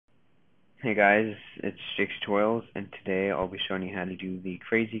Hey guys, it's Jake's Tutorials, and today I'll be showing you how to do the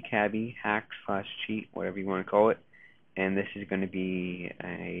crazy Cabbie hack slash cheat, whatever you want to call it. And this is going to be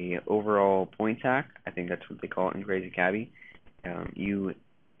a overall points hack. I think that's what they call it in Crazy Cabbie.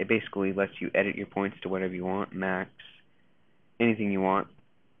 It basically lets you edit your points to whatever you want, max, anything you want.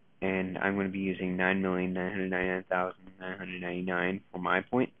 And I'm going to be using 9,999,999 for my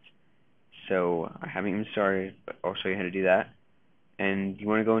points. So I haven't even started, but I'll show you how to do that. And you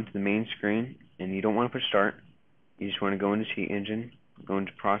want to go into the main screen, and you don't want to push start. You just want to go into Cheat Engine, go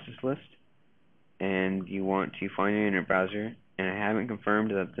into Process List, and you want to find your internet browser. And I haven't confirmed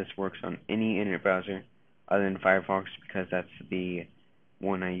that this works on any internet browser other than Firefox because that's the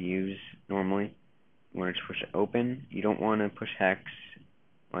one I use normally. You want to push open. You don't want to push hex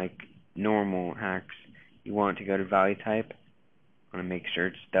like normal hacks. You want to go to value type. You want to make sure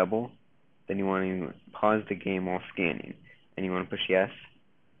it's double. Then you want to pause the game while scanning. And you want to push yes,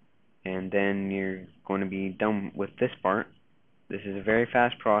 and then you're going to be done with this part. This is a very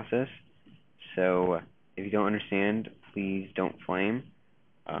fast process, so if you don't understand, please don't flame.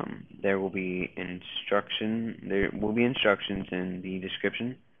 There will be instructions in the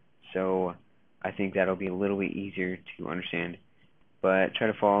description, so I think that'll be a little bit easier to understand. But try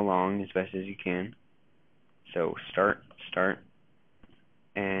to follow along as best as you can. So start,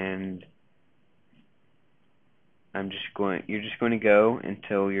 and you're just going to go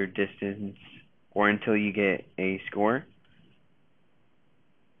until your distance or until you get a score.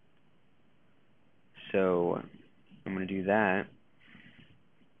 So I'm going to do that.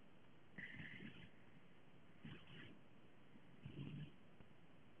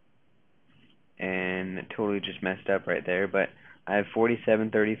 And totally just messed up right there, but I have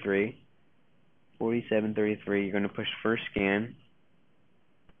 4733. 4733, you're going to push first scan,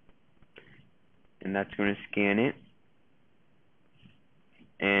 and that's going to scan it.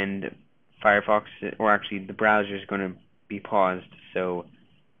 And Firefox, or actually the browser, is going to be paused, so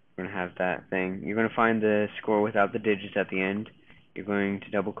we're going to have that thing. You're going to find the score without the digits at the end. You're going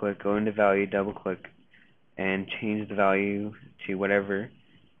to double click, go into value, double click, and change the value to whatever.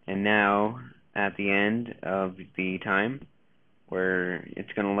 And now at the end of the time where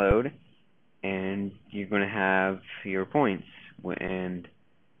it's going to load, and you're going to have your points. And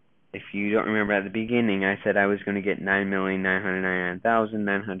if you don't remember at the beginning, I said I was going to get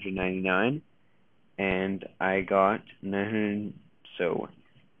 9,999,999, and I got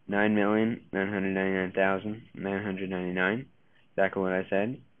 9,999,999, exactly what I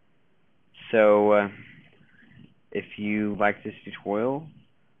said. So if you like this tutorial,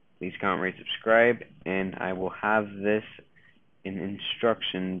 please comment, rate, subscribe, and I will have this in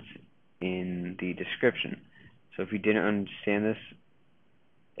instructions in the description. So if you didn't understand this,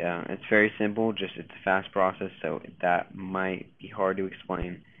 it's very simple, just it's a fast process, so that might be hard to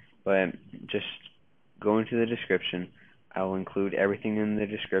explain. But just go into the description. I will include everything in the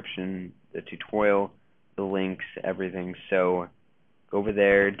description, the tutorial, the links, everything. So go over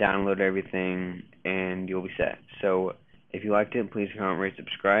there, download everything, and you'll be set. So if you liked it, please comment, rate,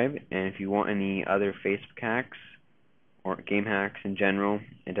 subscribe. And if you want any other Facebook hacks or game hacks in general,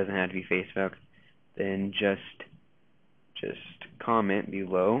 it doesn't have to be Facebook, then just comment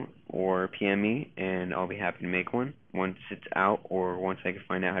below or PM me, and I'll be happy to make one once it's out or once I can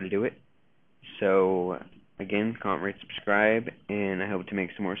find out how to do it. So again, comment, rate, subscribe, and I hope to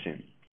make some more soon.